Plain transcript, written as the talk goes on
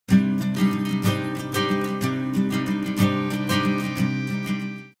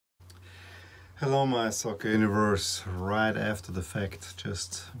Hello, my soccer universe. Right after the fact,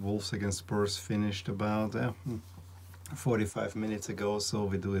 just Wolves against Spurs finished about 45 minutes ago. So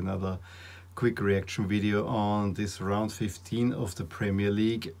we do another quick reaction video on this round 15 of the Premier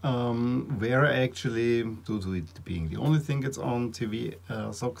League, where actually, due to it being the only thing that's on TV,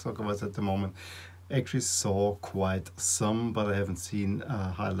 soccer-wise at the moment, actually saw quite some, but I haven't seen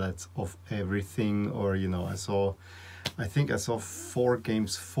highlights of everything, or I think I saw 4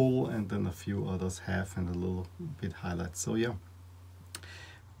 games full and then a few others half and a little bit highlights. So yeah,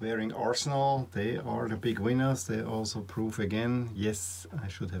 wearing Arsenal, they are the big winners. They also prove again, yes, I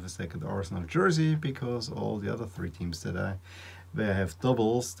should have a second Arsenal jersey, because all the other 3 teams where I have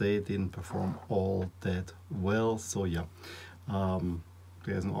doubles, they didn't perform all that well. So yeah,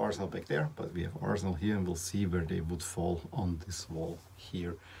 there's an Arsenal back there, but we have Arsenal here, and we'll see where they would fall on this wall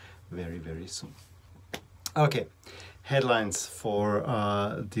here very, very soon. Okay, headlines for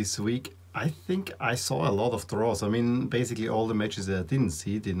this week. I think I saw a lot of draws. I mean, basically all the matches that I didn't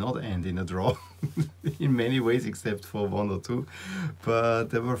see did not end in a draw in many ways, except for 1 or 2.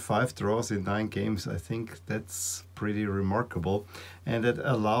 But there were 5 draws in 9 games. I think that's pretty remarkable. And that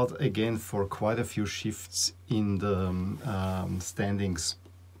allowed again for quite a few shifts in the standings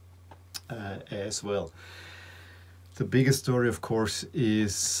as well. The biggest story, of course,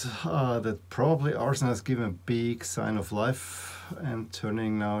 is that probably Arsenal has given a big sign of life and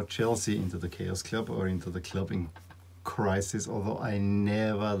turning now Chelsea into the Chaos Club, or into the club in crisis, although I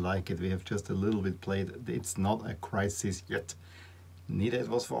never like it. We have just a little bit played. It's not a crisis yet. Neither it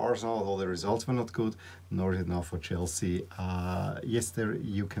was for Arsenal, although the results were not good, nor is it now for Chelsea. Yes,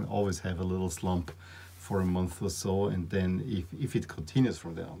 you can always have a little slump for a month or so, and then if it continues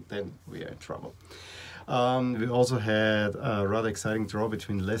from there on, then we are in trouble. We also had a rather exciting draw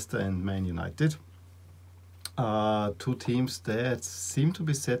between Leicester and Man United. 2 teams that seem to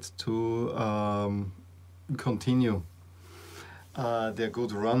be set to continue their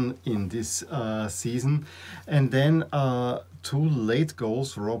good run in this season. And then 2 late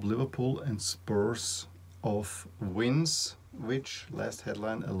goals rob Liverpool and Spurs of wins, which last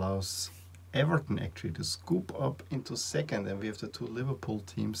headline allows Everton actually to scoop up into second, and we have the 2 Liverpool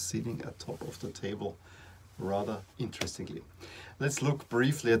teams sitting atop of the table, rather interestingly. Let's look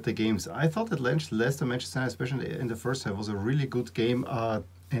briefly at the games. I thought that Leicester Manchester United, especially in the first half, was a really good game,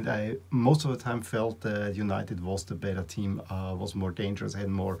 and I most of the time felt that United was the better team, was more dangerous, had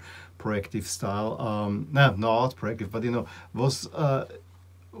more proactive style. No, not proactive, but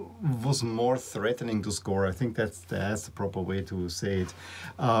was more threatening to score. I think that's the proper way to say it.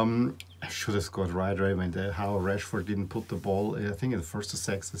 I should have scored right away when how Rashford didn't put the ball, I think in the first or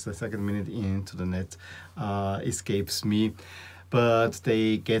the second minute, into the net, escapes me. But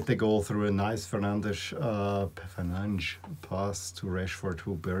they get the goal through a nice Fernandes pass to Rashford,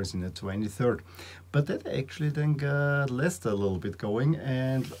 who buries in the 23rd. But that actually then got Leicester a little bit going,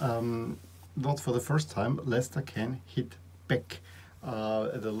 and not for the first time, Leicester can hit back.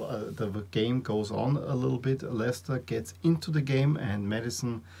 The game goes on a little bit. Leicester gets into the game, and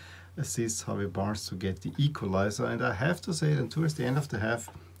Maddison assists Harvey Barnes to get the equalizer. And I have to say that towards the end of the half,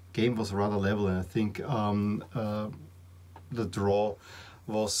 game was rather level, and I think the draw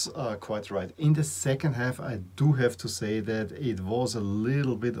was quite right. In the second half, I do have to say that it was a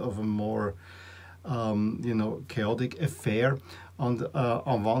little bit of a more chaotic affair on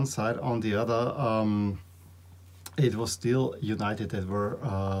one side. On the other, it was still United that were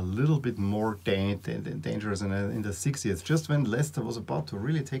a little bit more dangerous. And in the 60th, just when Leicester was about to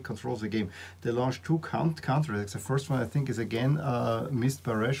really take control of the game, they launched 2 counterattacks. The first one, I think, is again missed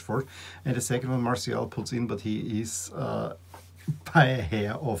by Rashford, and the second one Martial puts in, but he is by a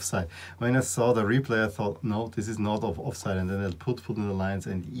hair offside. When I saw the replay, I thought, no, this is not offside, and then I put in the lines,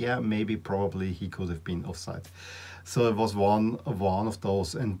 and yeah, maybe probably he could have been offside. So it was one of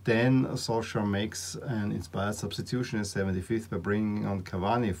those. And then Solskjaer makes an inspired substitution in 75th by bringing on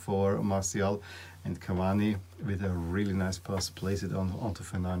Cavani for Martial, and Cavani, with a really nice pass, plays it onto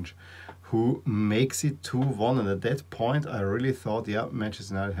Fernandes, who makes it 2-1. And at that point, I really thought, yeah,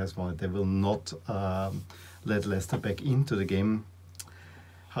 Manchester United has won it. They will not let Leicester back into the game.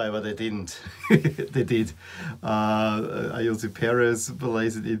 However, they didn't. They did. Ayoze Perez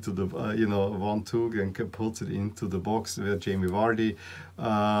plays it into the 1-2 and puts it into the box, where Jamie Vardy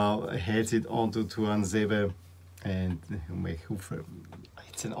heads it onto Tuanzebe, and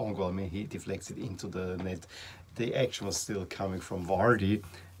it's an own goal. I mean, he deflects it into the net. The action was still coming from Vardy,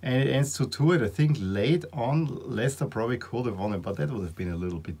 and it ends 2-2. I think late on, Leicester probably could have won it, but that would have been a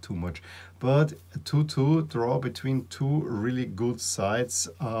little bit too much. But 2-2 draw between 2 really good sides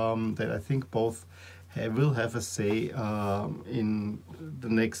that I think both will have a say in the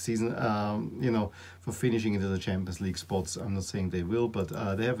next season, you know, for finishing into the Champions League spots. I'm not saying they will, but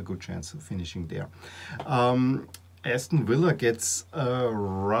they have a good chance of finishing there. Aston Villa gets a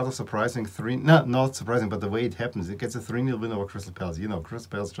rather surprising not surprising, but the way it happens, it gets a 3-0 win over Crystal Palace. You know, Crystal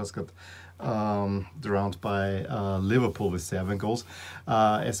Palace just got drowned by Liverpool with 7 goals.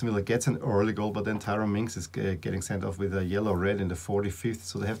 Aston Villa gets an early goal, but then Tyrone Mings is getting sent off with a yellow-red in the 45th,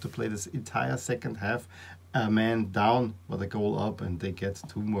 so they have to play this entire second half a man down with a goal up, and they get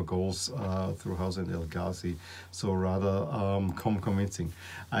 2 more goals through House and El Ghazi, so rather convincing.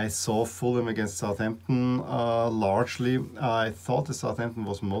 I saw Fulham against Southampton largely. I thought the Southampton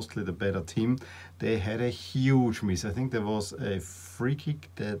was mostly the better team. They had a huge miss. I think there was a free kick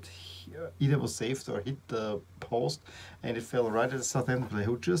that either was saved or hit the post, and it fell right at the Southampton player,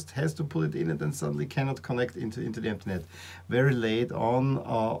 who just has to pull it in and then suddenly cannot connect into the empty net. Very late on,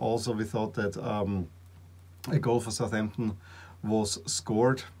 also we thought that a goal for Southampton was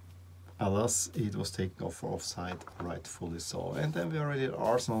scored. Alas, it was taken off for offside, rightfully so. And then we already at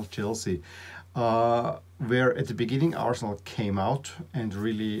Arsenal-Chelsea, where at the beginning Arsenal came out and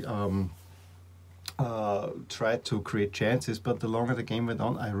really tried to create chances, but the longer the game went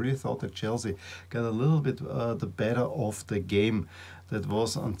on, I really thought that Chelsea got a little bit the better of the game. That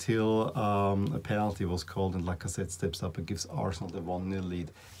was until a penalty was called and Lacazette steps up and gives Arsenal the 1-0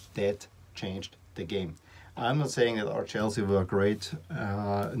 lead. That changed the game. I'm not saying that our Chelsea were great,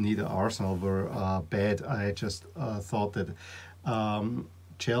 neither Arsenal were bad. I just thought that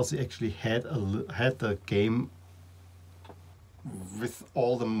Chelsea actually had the game with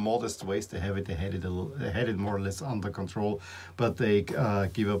all the modest ways they have it. They had it more or less under control, but they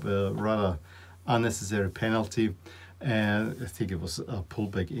give up a rather unnecessary penalty, and I think it was a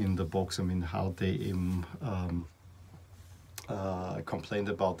pullback in the box. I mean, how they complained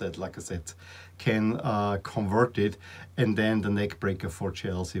about that, like I said, can convert it. And then the neck breaker for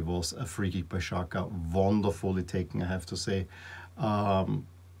Chelsea was a free kick by Xhaka, wonderfully taken, I have to say. That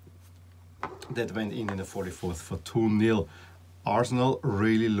went in the 44th for 2-0. Arsenal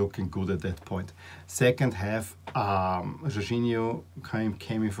really looking good at that point. Second half, Jorginho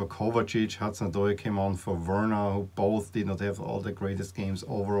came in for Kovacic, Hudson-Odoi came on for Werner, who both did not have all the greatest games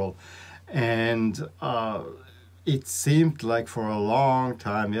overall. And it seemed like for a long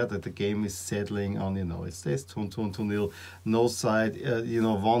time, yeah, that the game is settling on, you know, it stays 2-0, no side, you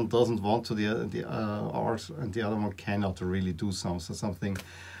know, one doesn't want to the ours, and the other one cannot really do something.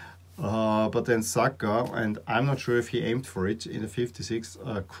 But then Saka, and I'm not sure if he aimed for it, in the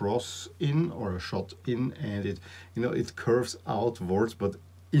 56th, cross in or a shot in, and it, you know, it curves outwards but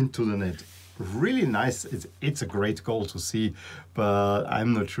into the net. Really nice. It's a great goal to see, but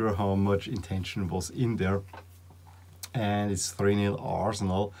I'm not sure how much intention was in there. And it's 3-0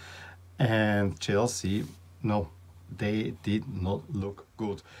 Arsenal, and Chelsea, no, they did not look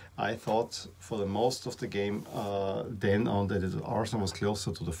good. I thought for the most of the game then on that Arsenal was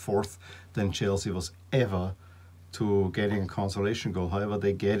closer to the 4th than Chelsea was ever to getting a consolation goal. However,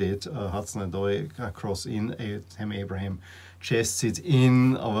 they get it. Hudson-Odoi cross in, Tammy Abraham chests it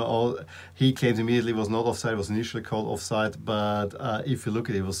in. He claimed immediately it was not offside, it was initially called offside, but if you look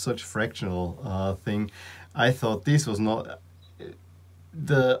at it, it was such a fractional thing. I thought this was not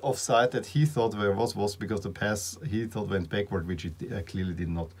the offside that he thought there was because the pass he thought went backward, which it clearly did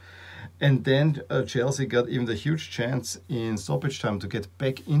not. And then Chelsea got even the huge chance in stoppage time to get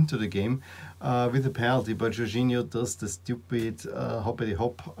back into the game with a penalty, but Jorginho does the stupid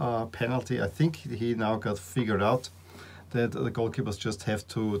hoppity-hop penalty. I think he now got figured out that the goalkeepers just have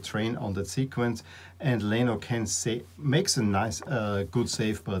to train on that sequence, and Leno makes a nice, good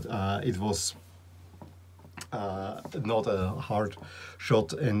save, but it was not a hard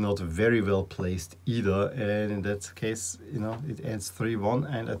shot and not very well placed either, and in that case, you know, it ends 3-1,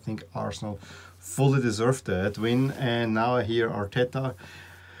 and I think Arsenal fully deserved that win. And now I hear Arteta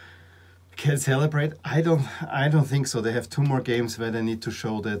can celebrate. I don't think so. They have 2 more games where they need to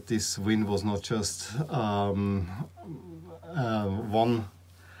show that this win was not just a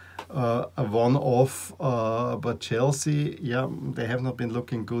one-off, but Chelsea, yeah, they have not been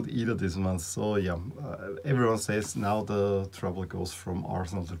looking good either this month. So yeah, everyone says now the trouble goes from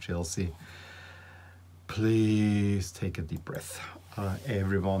Arsenal to Chelsea. Please take a deep breath.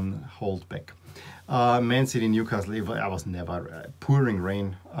 Everyone hold back. Man City, Newcastle, I was never pouring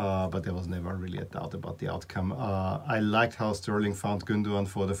rain, but there was never really a doubt about the outcome. I liked how Sterling found Gundogan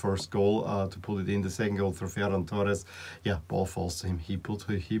for the first goal to put it in. The second goal through Ferran Torres, yeah, ball falls to him. He put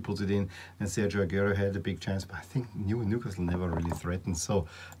it in, and Sergio Aguero had a big chance, but I think Newcastle never really threatened. So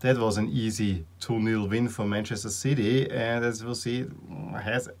that was an easy 2-0 win for Manchester City, and as we'll see,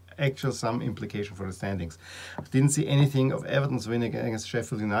 has actually some implication for the standings. I didn't see anything of Everton's win against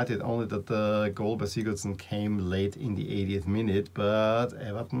Sheffield United, only that the goal by Sigurdsson came late in the 80th minute, but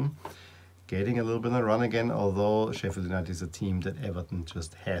Everton getting a little bit of a run again, although Sheffield United is a team that Everton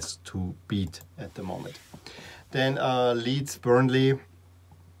just has to beat at the moment. Then Leeds, Burnley.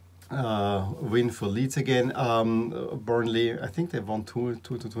 Win for Leeds again. Burnley, I think they've won two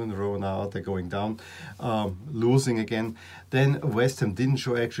in a row now. They're going down, losing again. Then West Ham didn't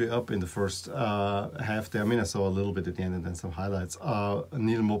show actually up in the first half there. I mean, I saw a little bit at the end and then some highlights.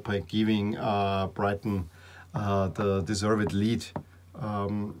 Neil Maupay giving Brighton the deserved lead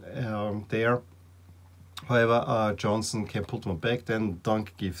there. However, Johnson can put them back. Then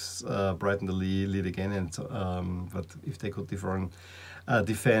Dunk gives Brighton the lead again. And but if they could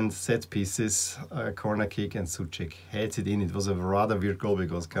defend set pieces, corner kick, and Souček heads it in. It was a rather weird goal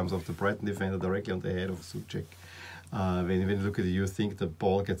because it comes off the Brighton defender directly on the head of Souček. When you look at it, you think the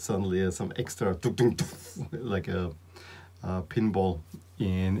ball gets suddenly some extra like a pinball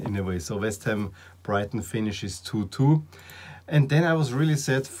in a way. So West Ham Brighton finishes 2-2. And then I was really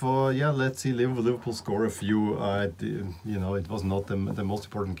set for, let's see Liverpool score a few. You know, it was not the most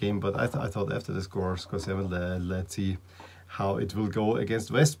important game, but I thought after the score 7, let's see how it will go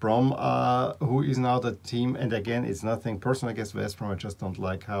against West Brom, who is now the team. And again, it's nothing personal against West Brom. I just don't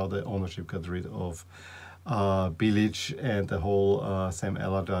like how the ownership got rid of Bilic and the whole Sam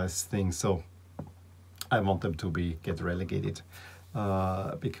Allardyce thing. So I want them to get relegated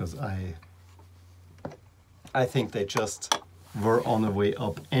because I think they just were on the way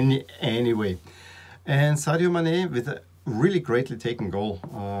up anyway. And Sadio Mane with a really greatly taken goal,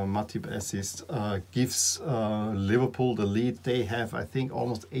 Matip assist, gives Liverpool the lead. They have, I think,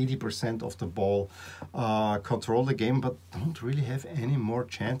 almost 80% of the ball, control the game, but don't really have any more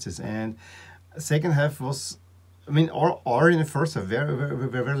chances. And second half was, I mean, or in the first half,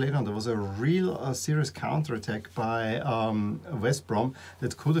 very late on, there was a real serious counter-attack by West Brom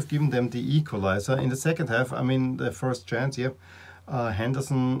that could have given them the equalizer. In the second half, I mean, the first chance,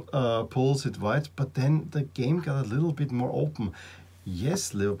 Henderson pulls it wide, but then the game got a little bit more open.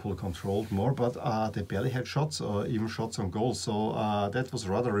 Yes, Liverpool controlled more, but they barely had shots or even shots on goal, so that was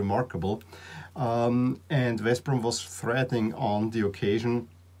rather remarkable. And West Brom was threatening on the occasion.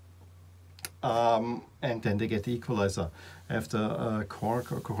 And then they get the equalizer after a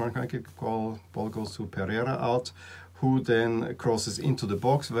corner kick, ball goes to Pereira out, who then crosses into the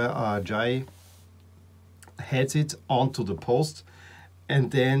box where Jai heads it onto the post, and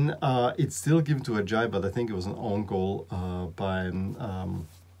then it's still given to Jai, but I think it was an own goal by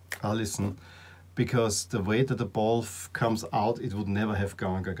Alisson, because the way that the ball comes out, it would never have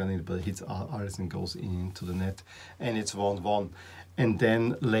gone in, but it hits Alisson, goes into the net, and it's 1-1. And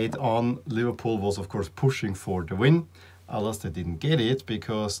then late on, Liverpool was of course pushing for the win. Alas, they didn't get it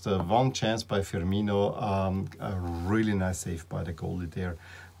because the one chance by Firmino, a really nice save by the goalie there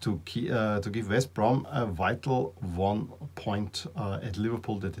to give West Brom a vital 1 point at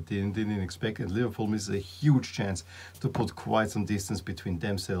Liverpool that they didn't expect. And Liverpool misses a huge chance to put quite some distance between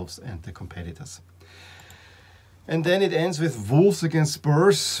themselves and the competitors. And then it ends with Wolves against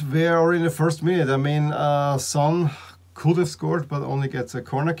Spurs, where in the first minute, I mean, Son could have scored, but only gets a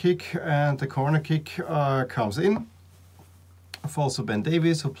corner kick, and the corner kick comes in. Falls to Ben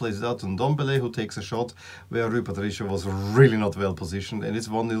Davies, who plays it out to Ndombele, who takes a shot where Rui Patricio was really not well positioned, and it's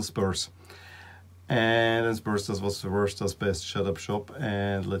 1-0 Spurs. And then Spurs does what's the worst, does best, shut up shop,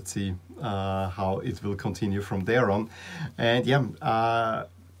 and let's see how it will continue from there on. And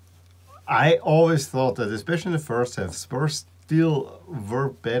I always thought that, especially in the first half, Spurs still were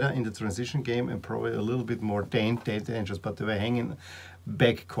better in the transition game and probably a little bit more dangerous, but they were hanging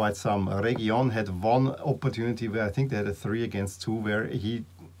back quite some. Reguilón had one opportunity where I think they had a 3 against 2 where he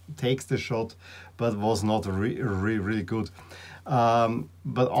takes the shot but was not really good.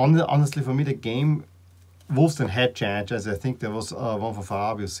 But honestly, for me, the game, Wolves then had chances. I think there was one for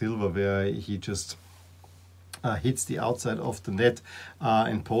Fabio Silva where he just hits the outside of the net,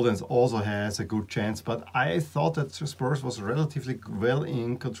 and Poland also has a good chance. But I thought that Spurs was relatively well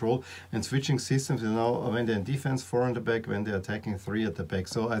in control and switching systems, you know, when they're in defense 4 on the back, when they're attacking 3 at the back.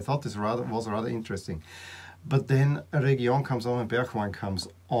 So I thought this was rather interesting. But then Reguilón comes on and Bergwijn comes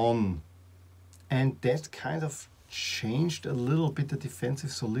on, and that kind of changed a little bit the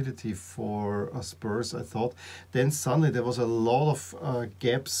defensive solidity for Spurs, I thought. Then suddenly there was a lot of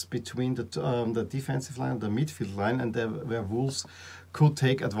gaps between the defensive line and the midfield line, and where Wolves could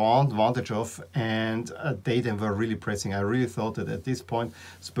take advantage of, and they then were really pressing. I really thought that at this point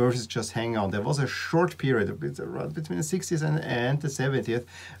Spurs is just hanging on. There was a short period between the 60th and the 70th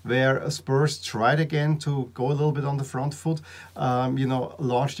where Spurs tried again to go a little bit on the front foot, you know,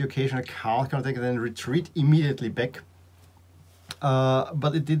 launch the occasional counter attack and then retreat immediately back.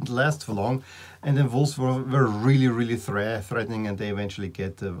 But it didn't last for long, and then Wolves were really threatening, and they eventually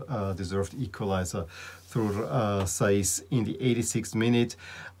get the deserved equalizer through Saiz in the 86th minute.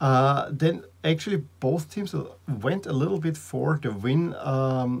 Then actually both teams went a little bit for the win.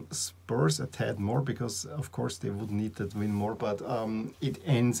 Spurs a tad more, because of course they would need that win more, but it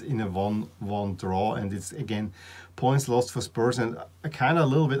ends in a 1-1 draw, and it's again points lost for Spurs, and kind of a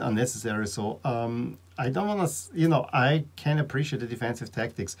little bit unnecessary. So I don't want to, you know, I can appreciate the defensive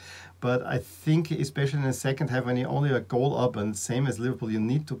tactics, but I think especially in the second half when you're only a goal up, and same as Liverpool, you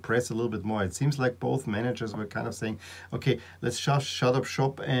need to press a little bit more. It seems like both managers were kind of saying, okay, let's shut up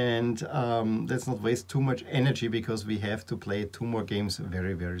shop, and let's not waste too much energy, because we have to play 2 more games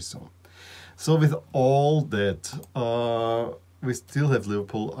very soon. So with all that, we still have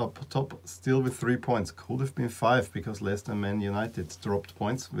Liverpool up top, still with 3 points. Could have been 5, because Leicester and Man United dropped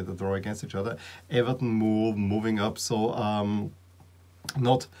points with a draw against each other. Everton moving up, so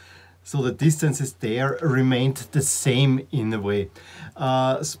so the distances there remained the same in a way.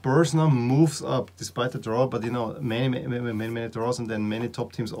 Spurs now moves up despite the draw, but you know, many draws, and then many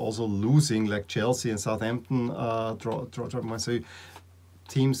top teams also losing, like Chelsea and Southampton draw points. So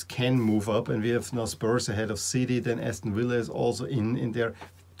teams can move up, and we have now Spurs ahead of City. Then Aston Villa is also in there,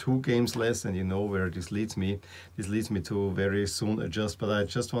 2 games less, and you know where this leads me. This leads me to very soon adjust, but I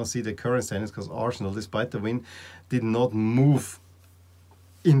just want to see the current standings, because Arsenal, despite the win, did not move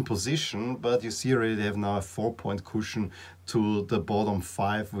in position, but you see already they have now a 4-point cushion to the bottom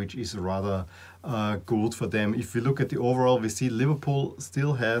 5, which is rather good for them. If we look at the overall, we see Liverpool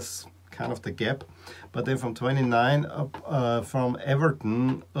still has kind of the gap, but then from 29 up, from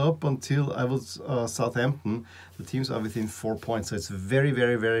Everton up until Southampton, the teams are within 4 points, so it's very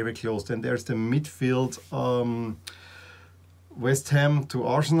close. Then there's the midfield, West Ham to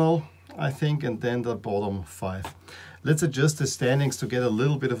Arsenal, I think, and then the bottom 5. Let's adjust the standings to get a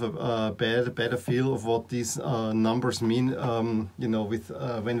little bit of a better feel of what these numbers mean, you know, with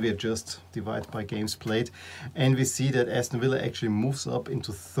when we adjust, divide by games played. And we see that Aston Villa actually moves up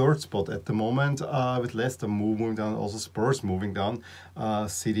into 3rd spot at the moment, with Leicester moving down, also Spurs moving down,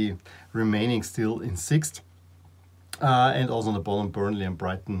 City remaining still in 6th. And also on the bottom, Burnley and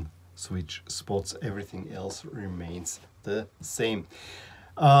Brighton switch spots. Everything else remains the same.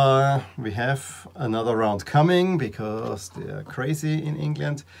 We have another round coming, because they are crazy in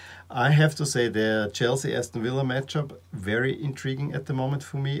England. I have to say the Chelsea-Aston Villa matchup, very intriguing at the moment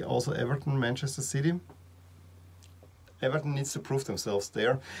for me. Also Everton-Manchester City. Everton needs to prove themselves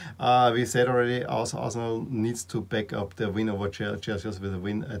there. We said already, also Arsenal needs to back up their win over Chelsea with a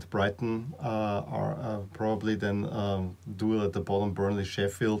win at Brighton, or probably then duel at the bottom,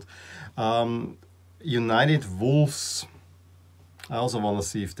 Burnley-Sheffield. United-Wolves, I also want to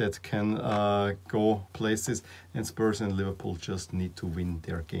see if that can go places, and Spurs and Liverpool just need to win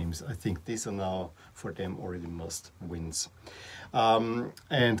their games. I think these are now for them already must wins.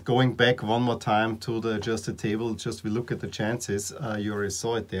 And going back one more time to the adjusted table, just we look at the chances, you already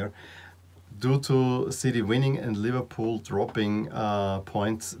saw it there. Due to City winning and Liverpool dropping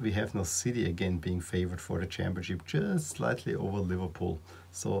points, we have now City again being favored for the championship, just slightly over Liverpool.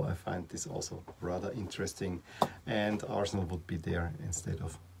 So I find this also rather interesting, and Arsenal would be there instead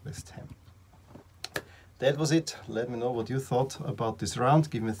of West Ham. That was it. Let me know what you thought about this round.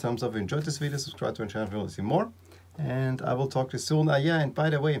 Give me a thumbs up if you enjoyed this video. Subscribe to my channel if you want to see more. And I will talk to you soon. Yeah, and by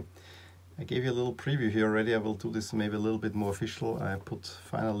the way, I gave you a little preview here already. I will do this maybe a little bit more official. I put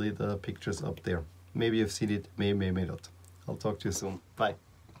finally the pictures up there. Maybe you've seen it, may not. I'll talk to you soon. Bye.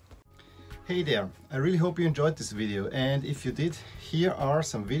 Hey there, I really hope you enjoyed this video, and if you did, here are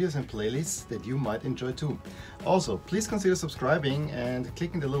some videos and playlists that you might enjoy too. Also, please consider subscribing and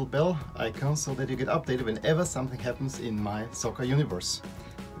clicking the little bell icon so that you get updated whenever something happens in my soccer universe.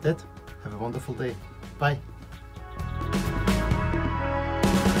 With that, have a wonderful day. Bye.